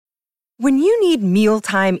When you need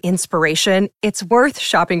mealtime inspiration, it's worth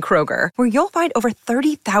shopping Kroger, where you'll find over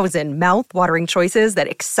 30,000 mouth-watering choices that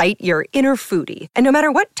excite your inner foodie. And no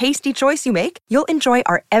matter what tasty choice you make, you'll enjoy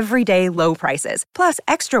our everyday low prices, plus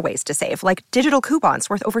extra ways to save, like digital coupons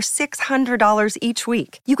worth over $600 each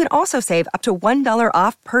week. You can also save up to $1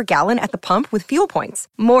 off per gallon at the pump with fuel points.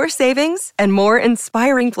 More savings and more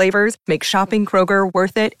inspiring flavors make shopping Kroger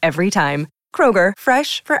worth it every time. Kroger,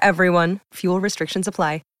 fresh for everyone. Fuel restrictions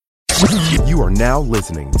apply. You are now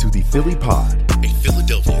listening to the Philly Pod, a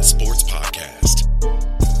Philadelphia sports podcast.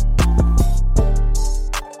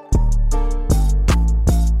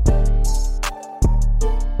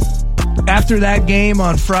 After that game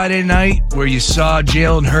on Friday night where you saw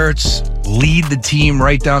Jalen Hurts lead the team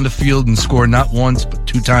right down the field and score not once but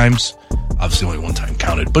 2 times, obviously only 1 time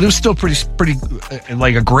counted, but it was still pretty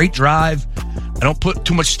like a great drive. I don't put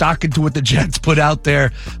too much stock into what the Jets put out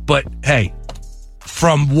there, but hey,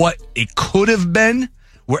 from what it could have been,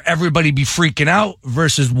 where everybody be freaking out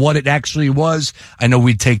versus what it actually was, I know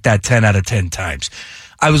we'd take that 10 out of 10 times.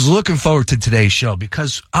 I was looking forward to today's show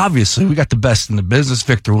because obviously we got the best in the business.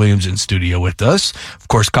 Victor Williams in studio with us. Of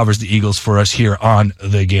course, covers the Eagles for us here on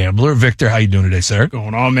The Gambler. Victor, how you doing today, sir?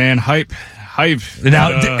 Going on, man. Hype. Now,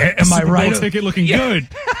 am I right? Ticket looking good.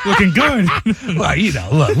 Looking good.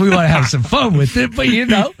 Well, look, we want to have some fun with it, but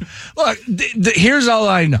look, here's all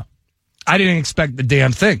I know. I didn't expect the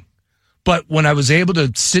damn thing. But when I was able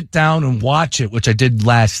to sit down and watch it, which I did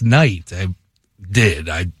last night,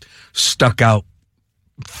 I stuck out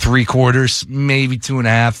 3/4, maybe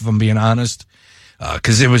 2.5, if I'm being honest.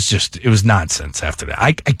 Because it was nonsense after that.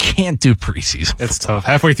 I can't do preseason. It's tough.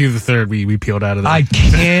 Halfway through the third, we peeled out of that. I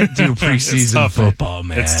can't do preseason tough, football,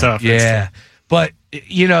 man. It's tough. Yeah. It's tough. But,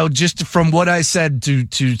 just from what I said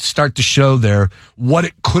to start the show there, what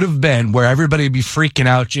it could have been, where everybody would be freaking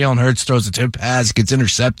out. Jalen Hurts throws a tip pass, gets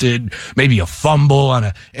intercepted, maybe a fumble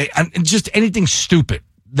and just anything stupid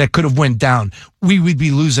that could have went down. We would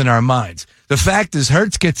be losing our minds. The fact is,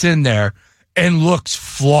 Hurts gets in there and looks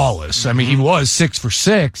flawless. I mean, he was 6 for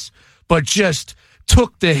 6, but just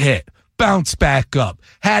took the hit, bounced back up,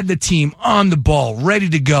 had the team on the ball, ready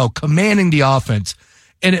to go, commanding the offense.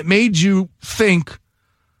 And it made you think,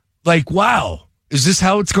 like, wow, is this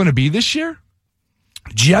how it's going to be this year?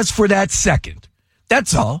 Just for that second.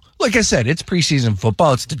 That's all. Like I said, it's preseason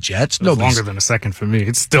football. It's the Jets. It's longer than a second for me.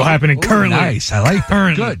 It's still happening currently. Nice. I like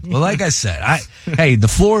that. Good. Well, like I said, hey, the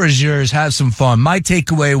floor is yours. Have some fun. My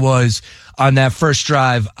takeaway was, on that first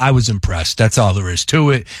drive, I was impressed. That's all there is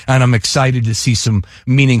to it. And I'm excited to see some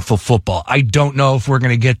meaningful football. I don't know if we're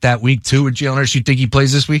going to get that week 2 with Jalen Hurts. You think he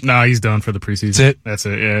plays this week? No, he's done for the preseason. That's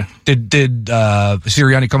it, yeah. Did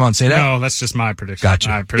Sirianni come on and say that? No, that's just my prediction.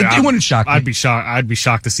 Gotcha. It wouldn't shock me. I'd be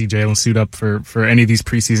shocked to see Jalen suit up for any of these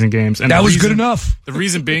preseason games. And that was good enough. The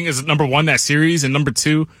reason being is, number 1, that series, and number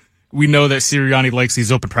 2, we know that Sirianni likes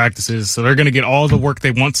these open practices, so they're going to get all the work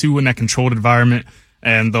they want to in that controlled environment.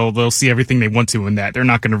 And they'll see everything they want to in that. They're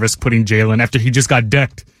not going to risk putting Jalen after he just got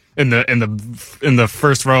decked in the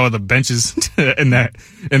first row of the benches in that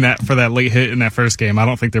for that late hit in that first game. I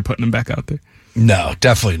don't think they're putting him back out there. No,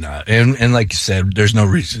 definitely not. And like you said, there's no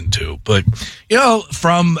reason to. But,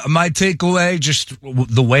 from my takeaway, just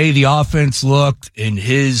the way the offense looked in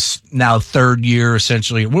his now 3rd year,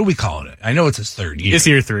 essentially. What are we calling it? I know it's his 3rd year. It's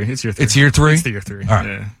year 3. It's year 3? It's year 3. All right.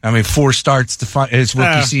 Yeah. I mean, 4 starts to his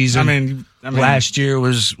rookie season. I mean, last year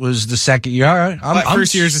was the second year. All right.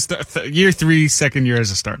 First year is year 3, second year as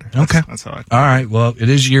a starter. That's how I think. All right. Well, it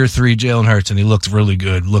is year 3, Jalen Hurts, and he looked really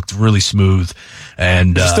good, looked really smooth.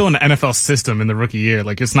 And you're still in the NFL system in the rookie year.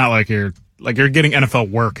 Like, it's not like you're getting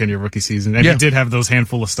NFL work in your rookie season. And you did have those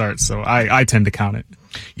handful of starts, so I tend to count it.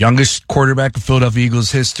 Youngest quarterback in Philadelphia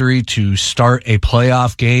Eagles history to start a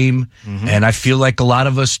playoff game. Mm-hmm. And I feel like a lot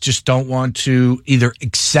of us just don't want to either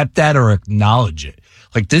accept that or acknowledge it.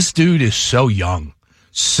 Like, this dude is so young.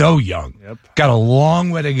 So young. Yep. Got a long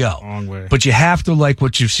way to go. Long way. But you have to like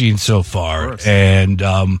what you've seen so far. And,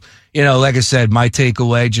 like I said, my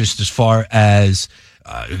takeaway, just as far as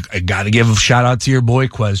I got to give a shout out to your boy,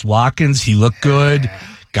 Quez Watkins. He looked good.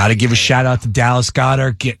 Got to give a shout out to Dallas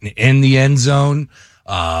Goedert getting in the end zone.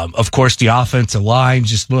 Of course, the offensive line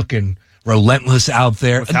just looking relentless out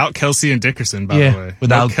there. Without Kelsey and Dickerson, by the way.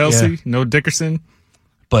 Without no Kelsey, no Dickerson.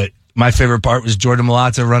 But my favorite part was Jordan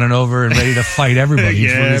Mailata running over and ready to fight everybody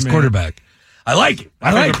for his quarterback. I like it.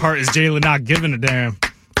 My favorite part is Jalen not giving a damn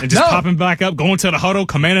and just popping back up, going to the huddle,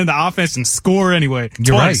 commanding the offense, and score anyway.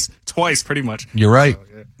 Twice, pretty much. You're right.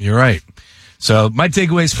 You're right. So my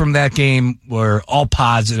takeaways from that game were all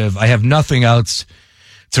positive. I have nothing else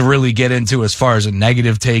to really get into as far as a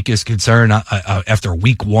negative take is concerned after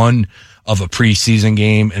week 1 of a preseason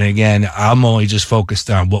game. And again, I'm only just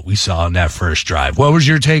focused on what we saw in that first drive. What was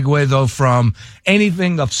your takeaway, though, from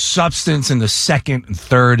anything of substance in the second and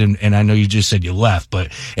third? And I know you just said you left,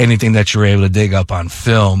 but anything that you were able to dig up on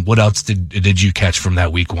film, what else did you catch from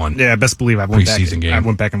that week one? Yeah, best believe I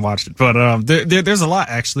went back and watched it. But there's a lot,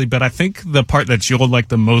 actually. But I think the part that you'll like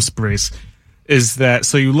the most, Brace, is that,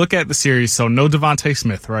 so you look at the series, so no Devontae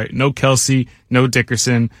Smith, right? No Kelsey, no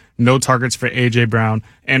Dickerson, no targets for A.J. Brown,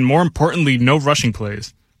 and more importantly, no rushing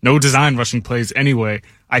plays. No design rushing plays anyway.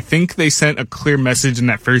 I think they sent a clear message in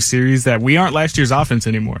that first series that we aren't last year's offense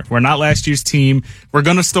anymore. We're not last year's team. We're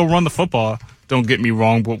going to still run the football, don't get me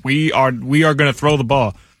wrong, but we are going to throw the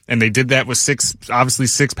ball. And they did that with six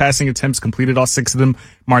passing attempts, completed all 6 of them,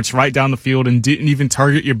 marched right down the field, and didn't even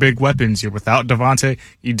target your big weapons. You're without Devontae.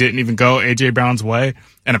 You didn't even go A.J. Brown's way.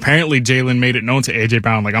 And apparently Jalen made it known to A.J.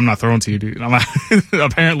 Brown, like, I'm not throwing to you, dude. I'm not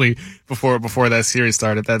apparently, before that series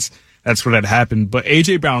started, that's what had happened. But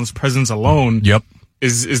A.J. Brown's presence alone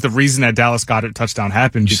is the reason that Dallas Goedert touchdown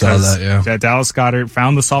happened. Because that Dallas Goedert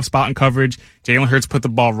found the soft spot in coverage. Jalen Hurts put the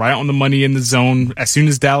ball right on the money in the zone. As soon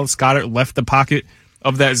as Dallas Goedert left the pocket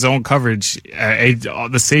of that zone coverage,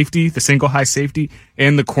 the safety, the single high safety,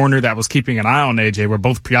 and the corner that was keeping an eye on AJ were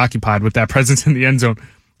both preoccupied with that presence in the end zone,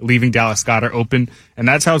 leaving Dallas Goedert open. And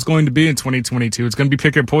that's how it's going to be in 2022. It's going to be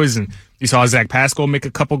pick or poison. You saw Zach Pascal make a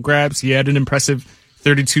couple grabs. He had an impressive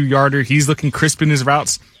 32-yarder. He's looking crisp in his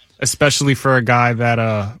routes, especially for a guy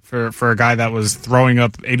that for a guy that was throwing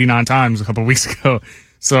up 89 times a couple weeks ago.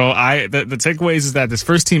 So the takeaways is that this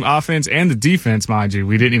first team offense and the defense, mind you,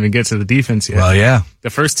 we didn't even get to the defense yet. Well, yeah.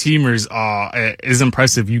 The first teamers is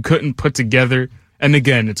impressive. You couldn't put together, and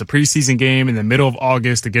again, it's a preseason game in the middle of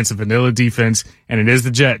August against a vanilla defense, and it is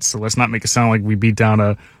the Jets. So let's not make it sound like we beat down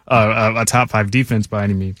a top 5 defense by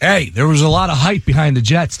any means. Hey, there was a lot of hype behind the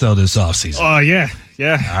Jets though this offseason. Oh yeah. All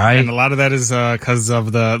right. And a lot of that is because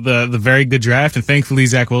of the very good draft, and thankfully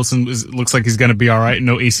Zach Wilson looks like he's going to be all right.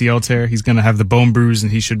 No ACL tear. He's going to have the bone bruise,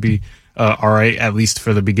 and he should be all right, at least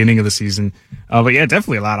for the beginning of the season. But yeah,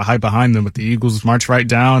 definitely a lot of hype behind them with the Eagles march right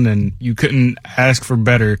down, and you couldn't ask for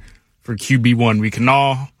better for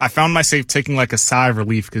QB1. I found myself taking like a sigh of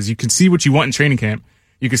relief, because you can see what you want in training camp.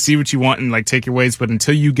 You can see what you want and like take your weights, but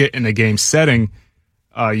until you get in a game setting,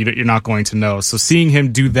 you're not going to know. So seeing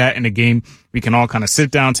him do that in a game, we can all kind of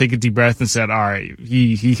sit down, take a deep breath, and said, all right,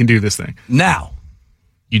 he can do this thing. Now,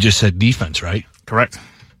 you just said defense, right? Correct.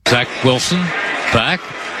 Zach Wilson back,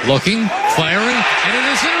 looking, firing, and it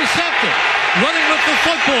is intercepted. Running with the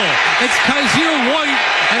football. It's Kaiser White,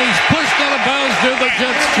 and he's pushed out of bounds near the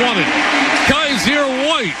Jets 20. Kaiser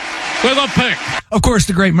White with a pick. Of course,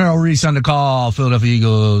 the great Merrill Reese on the call, Philadelphia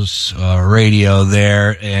Eagles radio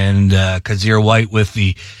there, and Kaiser White with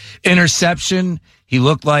the interception. He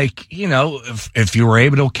looked like, if you were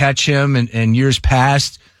able to catch him in years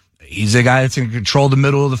past, he's a guy that's going to control the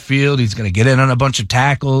middle of the field. He's going to get in on a bunch of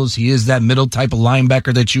tackles. He is that middle type of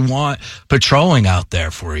linebacker that you want patrolling out there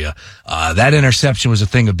for you. That interception was a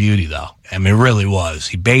thing of beauty, though. I mean, it really was.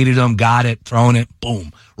 He baited him, got it, thrown it,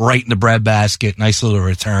 boom, right in the breadbasket. Nice little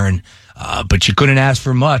return. But you couldn't ask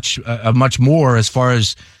for much more as far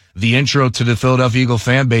as the intro to the Philadelphia Eagle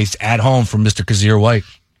fan base at home from Mr. Kaiser White.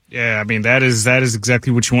 Yeah, I mean, that is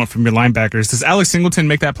exactly what you want from your linebackers. Does Alex Singleton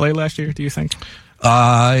make that play last year, do you think?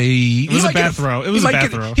 It was a bad throw.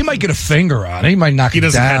 He might get a finger on it. He might knock it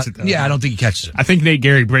down. He doesn't catch it, though. Yeah, I don't think he catches it. I think Nate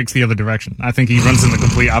Gary breaks the other direction. I think he runs in the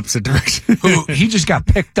complete opposite direction. He just got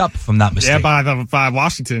picked up, if I'm not mistaken. Yeah, by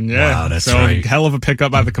Washington. Yeah, wow, that's right. Hell of a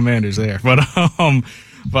pickup by the Commanders there. But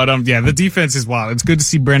yeah, the defense is wild. It's good to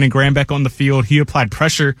see Brandon Graham back on the field. He applied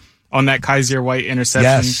pressure on that Kaiser White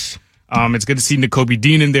interception. Yes. It's good to see Nakobe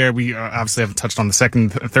Dean in there. We obviously haven't touched on the second,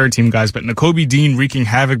 third team guys, but Nakobe Dean wreaking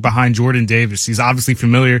havoc behind Jordan Davis. He's obviously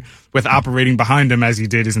familiar with operating behind him as he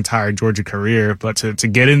did his entire Georgia career, but to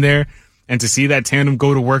get in there and to see that tandem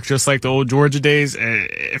go to work just like the old Georgia days,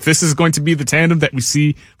 if this is going to be the tandem that we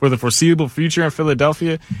see for the foreseeable future in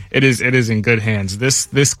Philadelphia, it is in good hands.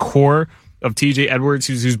 This core of TJ Edwards,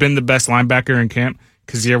 who's been the best linebacker in camp,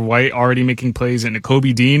 Kaiser White already making plays, and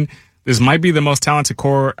Nakobe Dean, this might be the most talented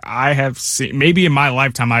core I have seen, maybe in my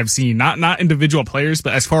lifetime I've seen. Not individual players,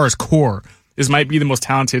 but as far as core, this might be the most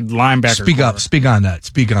talented linebacker. Speak on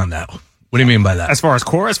that. What do you mean by that? As far as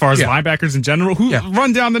core, linebackers in general,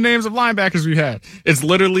 run down the names of linebackers we had. It's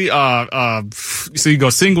literally, so you go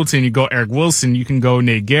Singleton, you go Eric Wilson, you can go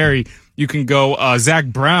Nate Gary, you can go Zach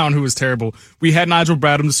Brown, who was terrible. We had Nigel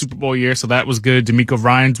Bradham the Super Bowl year, so that was good. D'Amico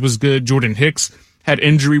Ryans was good. Jordan Hicks had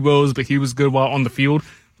injury woes, but he was good while on the field.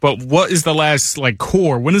 But what is the last,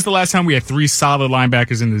 core? When is the last time we had 3 solid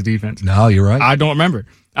linebackers in this defense? No, you're right. I don't remember.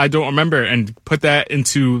 I don't remember. And put that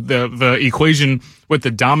into the equation with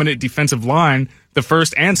the dominant defensive line, the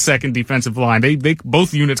first and second defensive line. They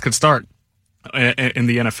both units could start in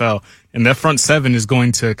the NFL. And that front seven is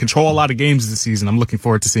going to control a lot of games this season. I'm looking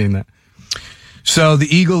forward to seeing that. So the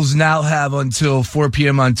Eagles now have until 4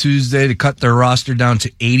 p.m. on Tuesday to cut their roster down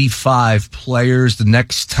to 85 players. The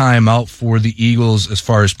next time out for the Eagles, as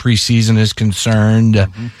far as preseason is concerned,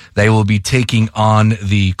 they will be taking on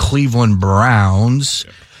the Cleveland Browns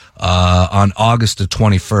on August the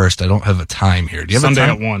 21st. I don't have a time here. Do you have Sunday a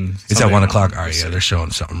time? At 1. It's Sunday at 1 o'clock. All right, yeah, they're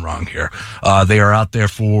showing something wrong here. They are out there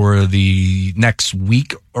for the next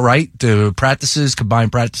week, right? The practices,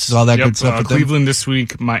 combined practices, all that good stuff. With Cleveland this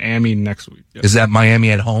week, Miami next week. Yep. Is that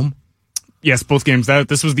Miami at home? Yes, both games.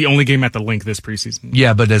 This was the only game at the link this preseason.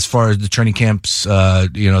 Yeah, but as far as the training camps,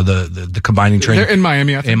 the combining training. They're in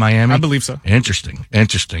Miami, I think. In Miami? I believe so. Interesting.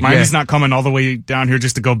 Miami's not coming all the way down here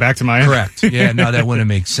just to go back to Miami. Correct. Yeah, no, that wouldn't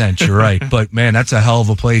make sense. You're right. But, man, that's a hell of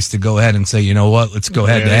a place to go ahead and say, you know what, let's go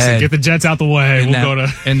head to head. Get the Jets out the way.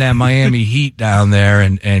 In that Miami Heat down there.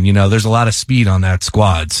 And, there's a lot of speed on that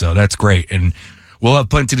squad. So that's great. And we'll have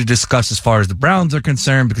plenty to discuss as far as the Browns are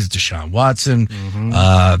concerned because Deshaun Watson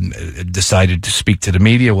decided to speak to the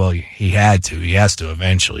media. Well, he had to. He has to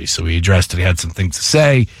eventually. So he addressed it. He had some things to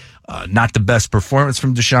say. Not the best performance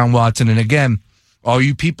from Deshaun Watson. And again, all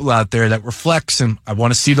you people out there that were flexing, I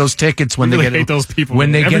want to see those tickets when they hate those people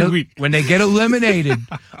when they week. When they get eliminated.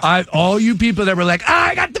 All you people that were like,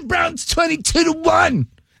 I got the Browns 22-1.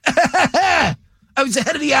 I was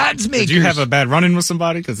ahead of the odds makers. Did you have a bad run-in with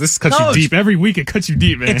somebody? Because this cuts you deep. Every week it cuts you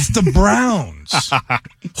deep, man. It's the Browns.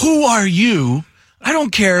 Who are you? I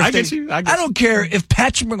don't care if I don't care if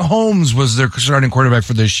Patrick Mahomes was their starting quarterback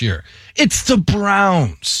for this year. It's the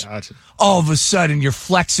Browns. Gotcha. All of a sudden, you're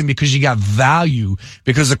flexing because you got value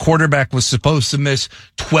because the quarterback was supposed to miss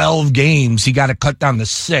 12 games. He got to cut down to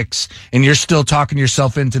 6, and you're still talking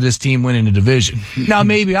yourself into this team winning the division. Now,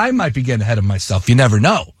 maybe I might be getting ahead of myself. You never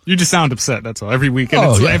know. You just sound upset, that's all. Every week.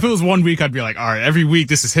 And if it was 1 week, I'd be like, all right, every week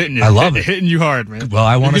this is hitting you. I love it. Hitting you hard, man. Well,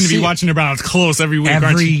 I want to see. You're going to be watching the Browns close every week,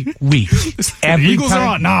 aren't you? Week. The Eagles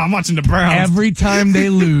are on. Nah, I'm watching the Browns. Every time they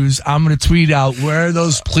lose, I'm going to tweet out, where are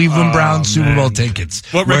those Cleveland Browns Super Bowl tickets?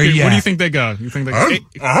 What record? Where do you think they go? You think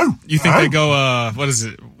they go, what is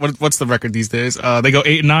it? What's the record these days? They go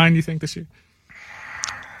 8-9, you think, this year?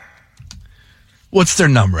 What's their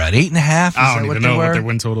number at? 8.5? I don't even know what their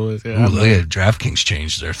win total is. Yeah, look at DraftKings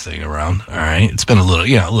changed their thing around. All right, it's been a little.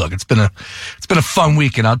 Look, it's been a fun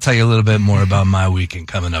weekend. I'll tell you a little bit more about my weekend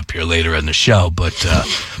coming up here later in the show. But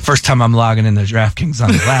first time I'm logging into DraftKings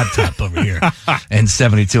on the laptop over here in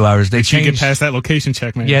 72 hours. They changed. You get past that location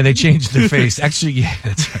check, man. Yeah, they changed their face. Actually, yeah,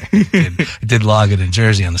 that's right. I did log it in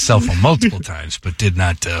Jersey on the cell phone multiple times, but did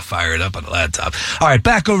not fire it up on the laptop. All right,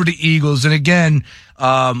 back over to Eagles, and again.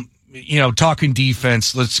 Talking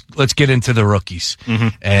defense, let's get into the rookies.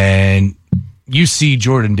 And you see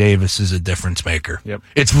Jordan Davis is a difference maker. Yep.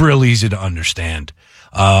 It's real easy to understand.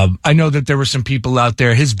 I know that there were some people out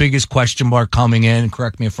there, his biggest question mark coming in,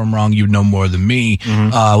 correct me if I'm wrong, you know more than me,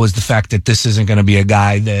 was the fact that this isn't going to be a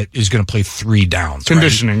guy that is going to play 3 downs.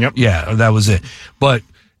 Conditioning, right? Yep. Yeah, that was it. But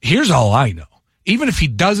here's all I know. Even if he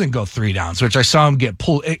doesn't go 3 downs, which I saw him get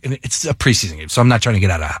pulled, and it's a preseason game, so I'm not trying to get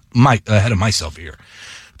ahead of myself here.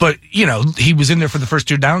 But, he was in there for the first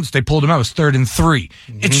 2 downs. They pulled him out. It was 3rd and 3.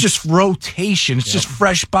 It's just rotation. It's just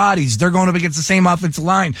fresh bodies. They're going up against the same offensive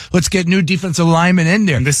line. Let's get new defensive linemen in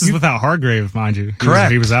there. And this is without Hargrave, mind you.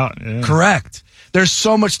 Correct. He was out. Yeah. Correct. There's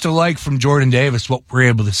so much to like from Jordan Davis, what we're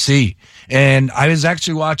able to see. And I was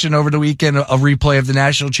actually watching over the weekend a replay of the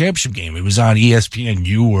national championship game. It was on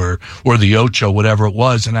ESPNU or the Ocho, whatever it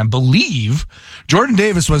was. And I believe Jordan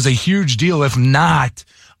Davis was a huge deal, if not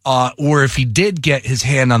or if he did get his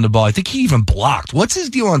hand on the ball. I think he even blocked. What's his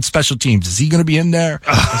deal on special teams? Is he going to be in there?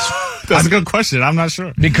 That's a good question. I'm not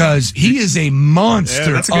sure. Because he is a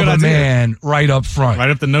monster of a man right up front. Right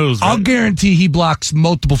up the nose. Right? I'll guarantee he blocks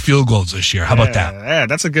multiple field goals this year. How about that? Yeah,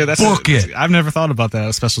 that's a good. I've never thought about that,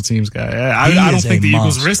 a special teams guy. Yeah, I don't think the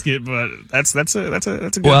Eagles risk it, but that's a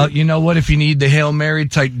good. Well, you know what? If you need the Hail Mary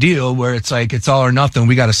type deal where it's like it's all or nothing,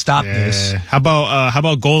 we got to stop this. How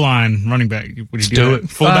about goal line running back? Would you do it?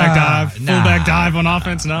 Fullback dive on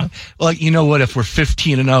offense? No. Well, you know what? If we're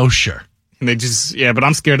 15-0, sure. And they just, but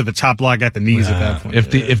I'm scared of the chop block at the knees at that point.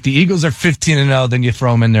 If the Eagles are 15-0, then you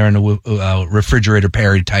throw them in there in a refrigerator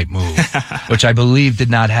Perry type move, which I believe did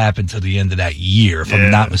not happen till the end of that year. If I'm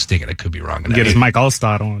not mistaken, I could be wrong. Get his Mike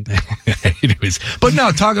Allstott on. Anyways, but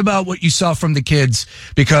no, talk about what you saw from the kids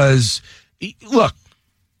because, look,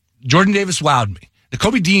 Jordan Davis wowed me.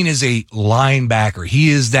 Kobe Dean is a linebacker. He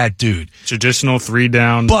is that dude. Traditional 3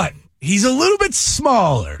 down. But He's a little bit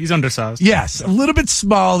smaller. He's undersized. Yes, a little bit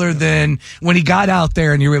smaller than when he got out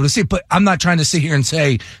there and you were able to see it. But I'm not trying to sit here and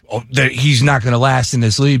say that he's not going to last in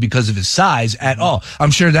this league because of his size at all. I'm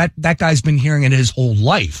sure that guy's been hearing it his whole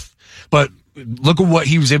life. But look at what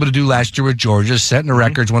he was able to do last year with Georgia, setting the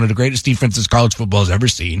records, one of the greatest defenses college football has ever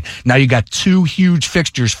seen. Now you got two huge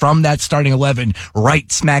fixtures from that starting 11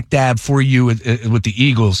 right smack dab for you with the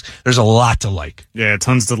Eagles. There's a lot to like. Yeah,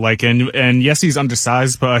 tons to like. And yes, he's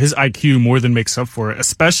undersized, but his IQ more than makes up for it,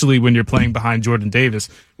 especially when you're playing behind Jordan Davis.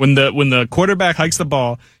 When the quarterback hikes the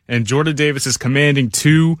ball and Jordan Davis is commanding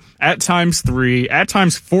 2, at times 3, at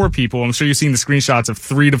times 4 people. I'm sure you've seen the screenshots of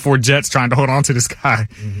 3 to 4 Jets trying to hold on to this guy.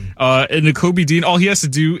 And Nakobe Dean, all he has to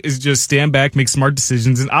do is just stand back, make smart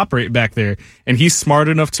decisions, and operate back there. And he's smart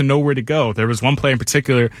enough to know where to go. There was one play in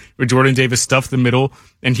particular where Jordan Davis stuffed the middle,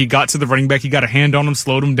 and he got to the running back. He got a hand on him,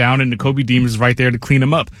 slowed him down, and Nakobe Dean was right there to clean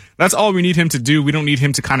him up. That's all we need him to do. We don't need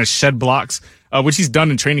him to kind of shed blocks, which he's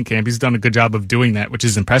done in training camp. He's done a good job of doing that, which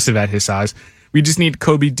is impressive at his size. We just need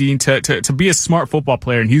Kobe Dean to be a smart football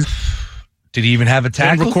player, and he's... Did he even have a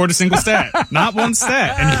tackle? Didn't record a single stat. Not one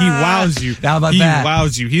stat. And he wows you. How about he that?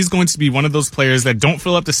 Wows you. He's going to be one of those players that don't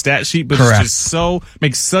fill up the stat sheet, but Correct. is just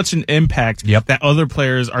makes such an impact that other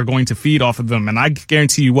players are going to feed off of them. And I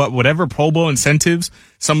guarantee you whatever Pro Bowl incentives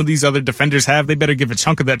some of these other defenders have, they better give a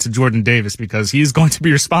chunk of that to Jordan Davis because he's going to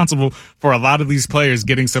be responsible for a lot of these players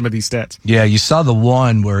getting some of these stats. Yeah, you saw the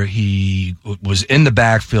one where he was in the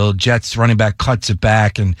backfield, Jets running back cuts it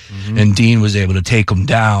back, and Dean was able to take him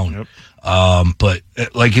down. Yep. But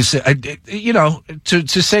like you said, to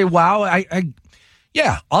say wow,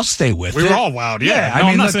 I'll stay with it. We were all wowed. Yeah, I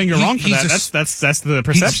mean, I'm not look, saying you're wrong for that. That's the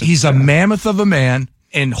perception. He's a mammoth of a man,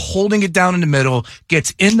 and holding it down in the middle,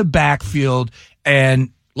 gets in the backfield, and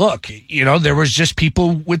look, there was just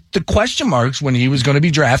people with the question marks when he was going to be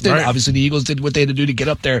drafted. Right. Obviously, the Eagles did what they had to do to get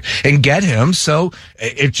up there and get him. So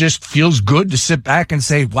it just feels good to sit back and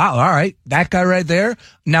say, wow, all right, that guy right there.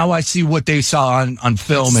 Now I see what they saw on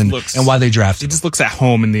film and why they drafted him. He just looks at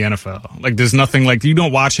home in the NFL. Like there's nothing like you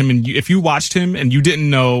don't watch him. And if you watched him and you didn't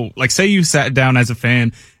know, like say you sat down as a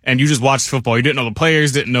fan and you just watched football, you didn't know the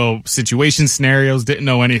players, didn't know situation scenarios, didn't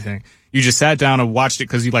know anything. You just sat down and watched it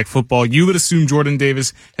because you like football. You would assume Jordan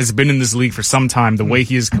Davis has been in this league for some time, the way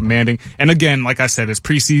he is commanding. And again, like I said, it's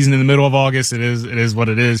preseason in the middle of August. It is what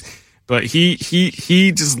it is. But he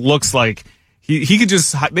just looks like he could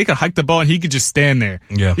just, they could hike the ball and he could just stand there.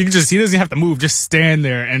 Yeah. He doesn't have to move, just stand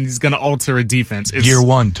there and he's going to alter a defense. Year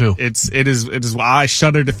one too. It is I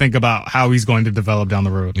shudder to think about how he's going to develop down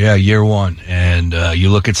the road. Yeah, year one. And you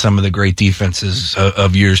look at some of the great defenses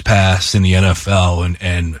of years past in the NFL,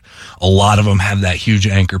 and a lot of them have that huge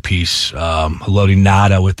anchor piece. Haloti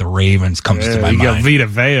Ngata with the Ravens comes to my mind. You got Vita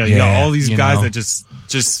Vea. You got all these guys that just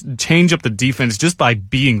change up the defense just by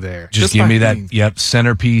being there. Just give me that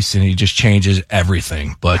centerpiece, and he just changes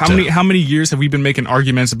everything. But how many years have we been making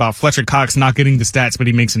arguments about Fletcher Cox not getting the stats, but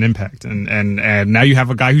he makes an impact? And now you have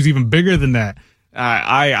a guy who's even bigger than that.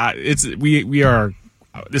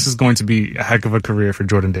 This is going to be a heck of a career for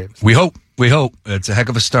Jordan Davis. We hope. It's a heck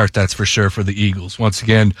of a start, that's for sure, for the Eagles. Once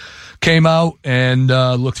again, came out and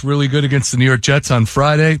looked really good against the New York Jets on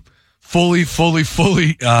Friday. Fully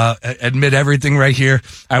admit everything right here.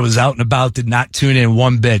 I was out and about, did not tune in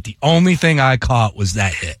one bit. The only thing I caught was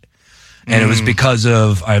that hit. And it was because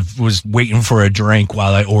I was waiting for a drink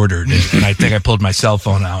while I ordered. And I think I pulled my cell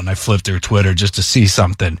phone out and I flipped through Twitter just to see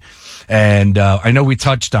something. And I know we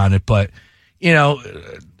touched on it, but,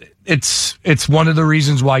 it's one of the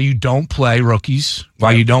reasons why you don't play rookies,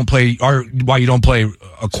 why you don't play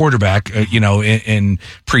a quarterback, in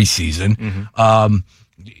preseason.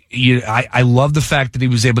 I love the fact that he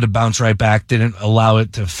was able to bounce right back, didn't allow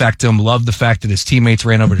it to affect him. Love the fact that his teammates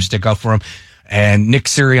ran over to stick up for him. And Nick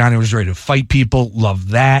Sirianni was ready to fight people.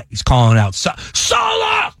 Love that. He's calling out,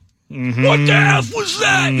 Saleh! What the F was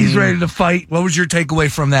that? He's ready to fight. What was your takeaway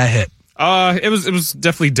from that hit? It was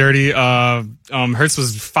definitely dirty. Hurts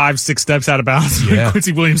was 5-6 steps out of bounds when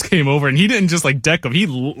Quincy Williams came over, and he didn't just deck him. He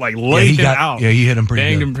laid him out. Yeah, he hit him pretty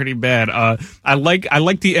banged good. him pretty bad. I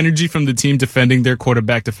like the energy from the team defending their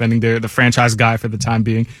quarterback, defending the franchise guy for the time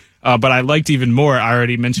being. But I liked even more, I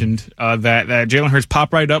already mentioned, that Jalen Hurts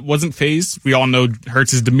popped right up, wasn't phased. We all know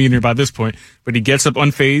Hurts' demeanor by this point, but he gets up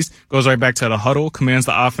unfazed, goes right back to the huddle, commands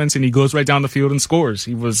the offense, and he goes right down the field and scores.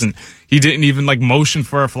 He didn't even motion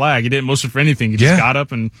for a flag. He didn't motion for anything. He just got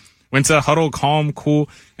up and went to the huddle, calm, cool,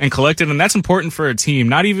 and collected. And that's important for a team.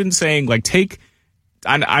 Not even saying take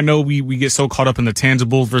I know we get so caught up in the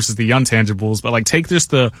tangibles versus the untangibles, but like take just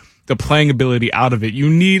the playing ability out of it. You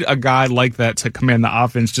need a guy like that to command the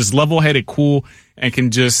offense, just level-headed, cool, and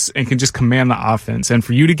can just command the offense. And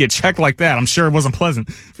for you to get checked like that, I'm sure it wasn't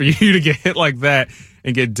pleasant. For you to get hit like that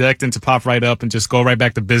and get decked and to pop right up and just go right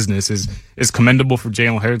back to business is commendable for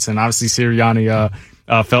Jalen Hurts. And obviously Sirianni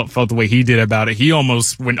felt the way he did about it. He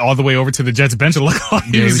almost went all the way over to the Jets bench. It looked like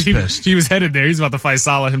he was pissed. He was headed there. He's about to fight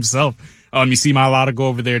Salah himself. You see Mailata go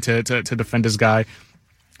over there to defend his guy.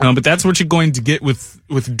 But that's what you're going to get with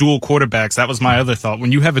dual quarterbacks. That was my other thought.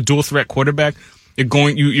 When you have a dual threat quarterback,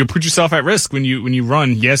 you put yourself at risk when you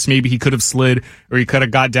run. Yes, maybe he could have slid or he could have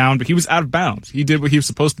got down, but he was out of bounds. He did what he was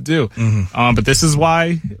supposed to do. Mm-hmm. But this is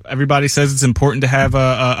why everybody says it's important to have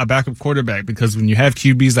a backup quarterback, because when you have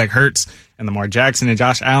QBs like Hurts and Lamar Jackson and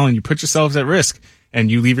Josh Allen, you put yourselves at risk and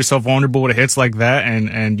you leave yourself vulnerable to hits like that,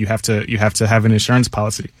 and you have to have an insurance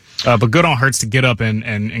policy. But good on Hurts to get up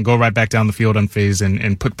and go right back down the field unfazed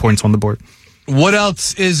and put points on the board. What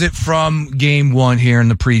else is it from game one here in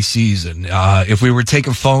the preseason? If we were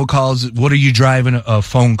taking phone calls, what are you driving a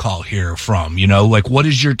phone call here from? Like, what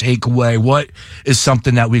is your takeaway? What is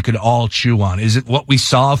something that we could all chew on? Is it what we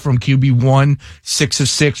saw from QB1, 6 of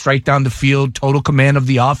 6, right down the field, total command of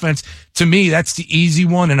the offense? To me, that's the easy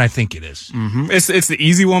one, and I think it is. Mm-hmm. It's the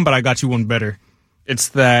easy one, but I got you one better. It's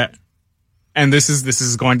that, and this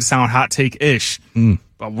is going to sound hot take-ish,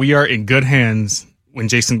 but we are in good hands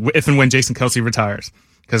if and when Jason Kelce retires.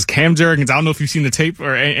 Because Cam Jurgens, I don't know if you've seen the tape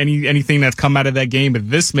or anything that's come out of that game, but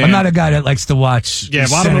this man, I'm not a guy that likes to watch. Yeah,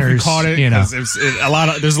 well, I don't know if you caught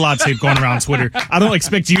it. There's a lot of tape going around Twitter. I don't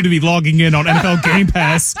expect you to be logging in on NFL Game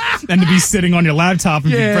Pass and to be sitting on your laptop.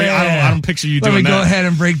 And I don't picture you doing that. Let me go ahead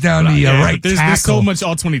and break down right tackle. There's so much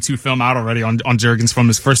all 22 film out already on Jurgens from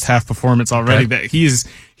his first half performance already that he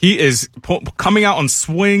is coming out on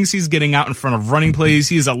swings. He's getting out in front of running plays.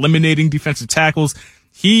 He is eliminating defensive tackles.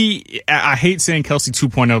 I hate saying Kelce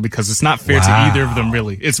 2.0 because it's not fair to either of them,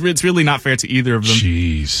 really. It's really not fair to either of them.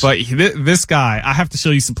 Jeez. But this guy, I have to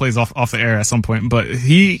show you some plays off the air at some point, but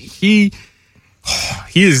he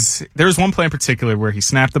is, there was one play in particular where he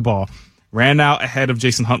snapped the ball, ran out ahead of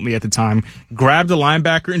Jason Huntley at the time, grabbed a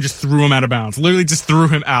linebacker and just threw him out of bounds. Literally just threw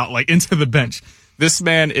him out, like into the bench. This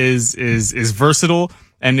man is versatile,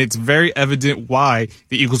 and it's very evident why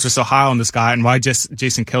the Eagles are so high on this guy and why Jason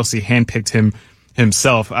Kelce handpicked him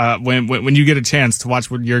himself. When you get a chance to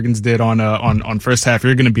watch what Jurgens did on first half,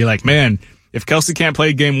 you're going to be like, man, if Kelce can't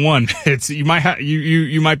play game one, you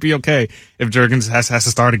might be okay if Jurgens has to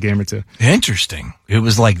start a game or two. Interesting. It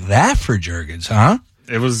was like that for Jurgens, huh?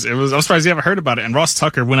 It was. I'm surprised you haven't heard about it. And Ross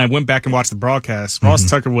Tucker, when I went back and watched the broadcast, Ross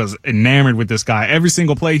Tucker was enamored with this guy. Every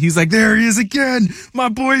single play, he's like, there he is again, my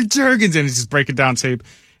boy Jurgens, and he's just breaking down tape,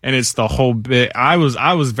 and it's the whole bit. I was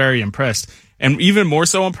very impressed, and even more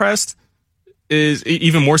so impressive is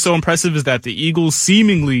that the Eagles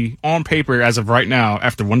seemingly on paper as of right now,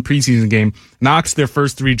 after one preseason game, knocks their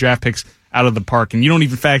first 3 draft picks out of the park. And you don't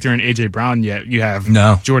even factor in A.J. Brown yet. You have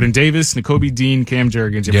Jordan Davis, Nakobe Dean, Cam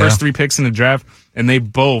Jurgens, your first 3 picks in the draft, and they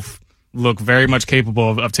both look very much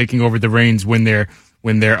capable of taking over the reins when their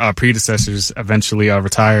predecessors eventually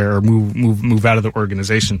retire or move out of the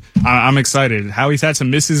organization. I'm excited. Howie's had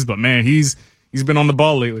some misses, but man, he's been on the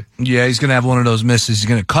ball lately. Yeah, he's going to have one of those misses. He's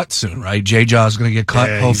going to cut soon, right? J-Jaw's going to get cut,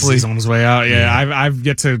 hopefully. He's on his way out. Yeah. I've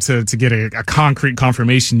yet to get a concrete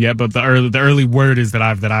confirmation yet, but the early word is that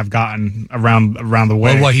I've gotten around the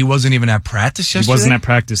way. Well, he wasn't even at practice yesterday? He wasn't at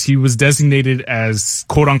practice. He was designated as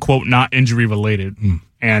quote unquote not injury related.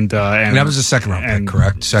 And that was a second round pick,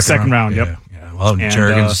 correct? Second round, yep. Well,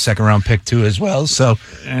 Jurgens' a second-round pick, too, as well. So,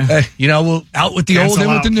 we'll out with the old and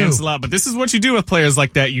with the new. But this is what you do with players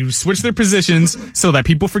like that. You switch their positions so that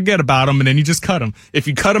people forget about them, and then you just cut them. If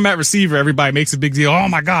you cut them at receiver, everybody makes a big deal. Oh,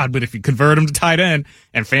 my God. But if you convert them to tight end,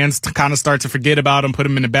 and fans kind of start to forget about them, put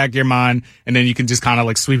them in the back of your mind, and then you can just kind of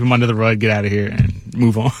like sweep them under the rug, get out of here, and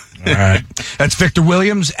move on. All right. That's Victor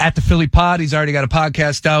Williams at the Philly Pod. He's already got a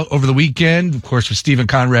podcast out over the weekend, of course, with Stephen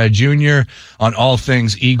Conrad Jr. on all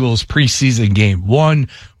things Eagles preseason game 1.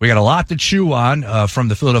 We got a lot to chew on from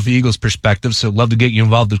the Philadelphia Eagles perspective, so love to get you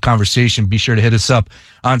involved in the conversation. Be sure to hit us up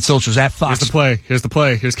on socials at Fox. Here's the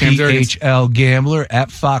play. Here's Cam Jurgens. PHL Gambler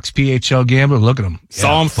at Fox PHL Gambler. Look at him.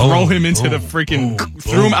 Saw him throw him into the freaking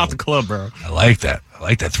threw him out the club, bro. I like that. I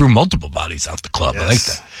like that. Threw multiple bodies out the club. Yes. I like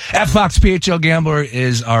that. At Fox PHL Gambler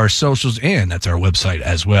is our socials, and that's our website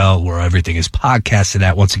as well, where everything is podcasted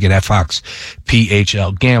at. Once again, at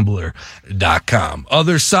FoxPHLGambler.com.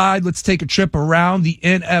 Other side, let's take a trip around the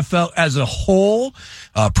NFL as a whole.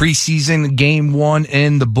 Preseason game 1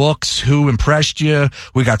 in the books. Who impressed you?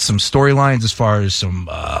 We got some storylines as far as some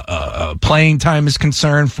playing time is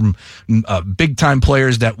concerned from big time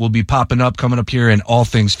players that will be popping up coming up here in all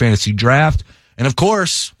things fantasy draft. And of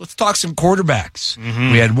course, let's talk some quarterbacks.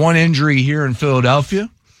 We had one injury here in Philadelphia.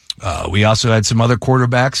 We also had some other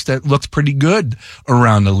quarterbacks that looked pretty good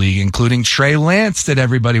around the league, including Trey Lance that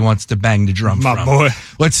everybody wants to bang the drum from. My boy.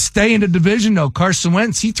 Let's stay in the division, though. Carson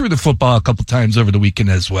Wentz, he threw the football a couple times over the weekend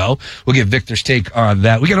as well. We'll get Victor's take on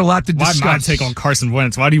that. We got a lot to discuss. Why my take on Carson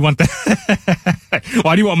Wentz? Why do you want that?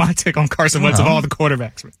 Why do you want my take on Carson Wentz of all the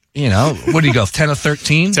quarterbacks? You know, what do you go, 10 of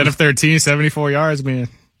 13? 10 of 13, 74 yards, man.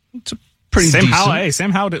 It's a pretty decent.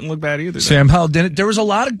 Sam Howell didn't look bad either. Sam Howell didn't. There was a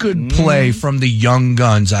lot of good play from the young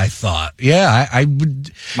guns, I thought. Yeah, I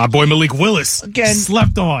would. My boy Malik Willis. Again.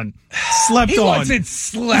 Slept on. He wasn't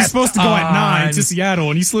slept He's supposed to go at 9 to Seattle,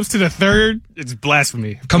 and he slips to the 3rd. It's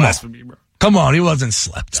blasphemy. Blasphemy, bro. Come on, he wasn't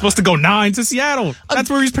slept on. Supposed to go 9 to Seattle. That's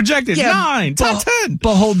where he's projected. 9, top 10.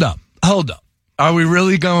 But hold up. Are we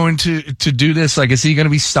really going to do this? Like, is he going to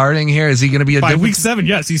be starting here? Is he going to be by week 7?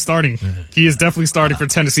 Yes, he's starting. He is definitely starting for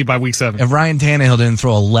Tennessee by week 7. If Ryan Tannehill didn't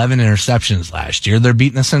throw 11 interceptions last year, they're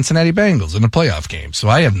beating the Cincinnati Bengals in the playoff game. So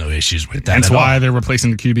I have no issues with that. That's why they're replacing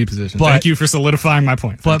the QB position. Thank you for solidifying my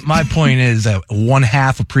point. But my point is that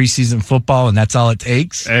 1/2 of preseason football, and that's all it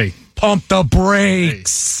takes. Hey, pump the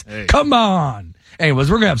brakes. Hey. Come on. Anyways,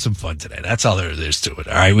 we're gonna have some fun today. That's all there is to it.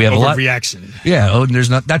 All right, we have a lot reaction. Yeah.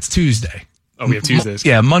 That's Tuesday. Oh, we have Tuesdays.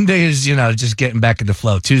 Yeah, Monday is, just getting back into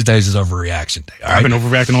flow. Tuesdays is overreaction day. All right? I've been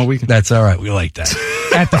overreacting all week. That's all right. We like that.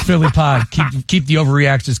 At the Philly Pod, keep the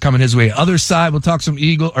overreactions coming his way. Other side, we'll talk some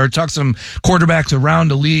some quarterbacks around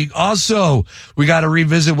the league. Also, we got to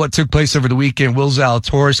revisit what took place over the weekend. Will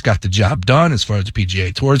Zalatoris got the job done as far as the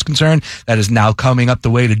PGA Tour is concerned. That is now coming up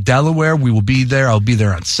the way to Delaware. We will be there. I'll be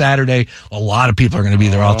there on Saturday. A lot of people are going to be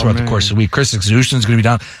there all throughout the course of the week. Chris Exushin is going to be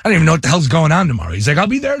down. I don't even know what the hell's going on tomorrow. He's like, I'll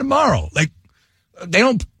be there tomorrow. Like, they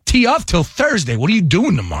don't tee off till Thursday. What are you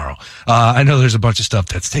doing tomorrow? I know there's a bunch of stuff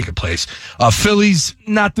that's taking place. Phillies,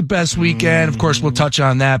 not the best weekend. Of course, we'll touch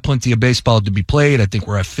on that. Plenty of baseball to be played. I think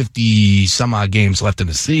we're at 50 some odd games left in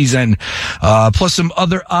the season. Plus some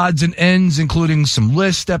other odds and ends, including some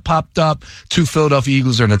lists that popped up. 2 Philadelphia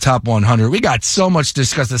Eagles are in the top 100. We got so much to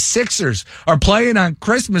discuss. The Sixers are playing on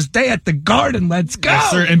Christmas Day at the Garden. Let's go.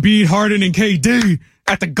 Yes, sir. Embiid, Harden, and KD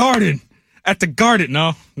at the Garden. At the Garden,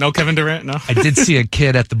 no Kevin Durant, no. I did see a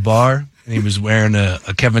kid at the bar, and he was wearing a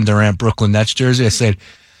Kevin Durant Brooklyn Nets jersey. I said,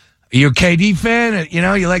 "Are you a KD fan?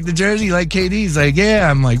 You like the jersey? You like KD?" He's like, "Yeah."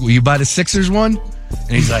 I'm like, "Will you buy the Sixers one?" And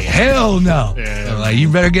he's like, "Hell no." Yeah. I'm like, "You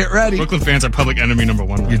better get ready." Brooklyn fans are public enemy number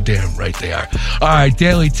 1. Right? You're damn right they are. All right,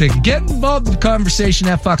 Daily Ticket. Get involved in the conversation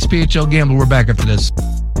at Fox PHL Gamble. We're back after this.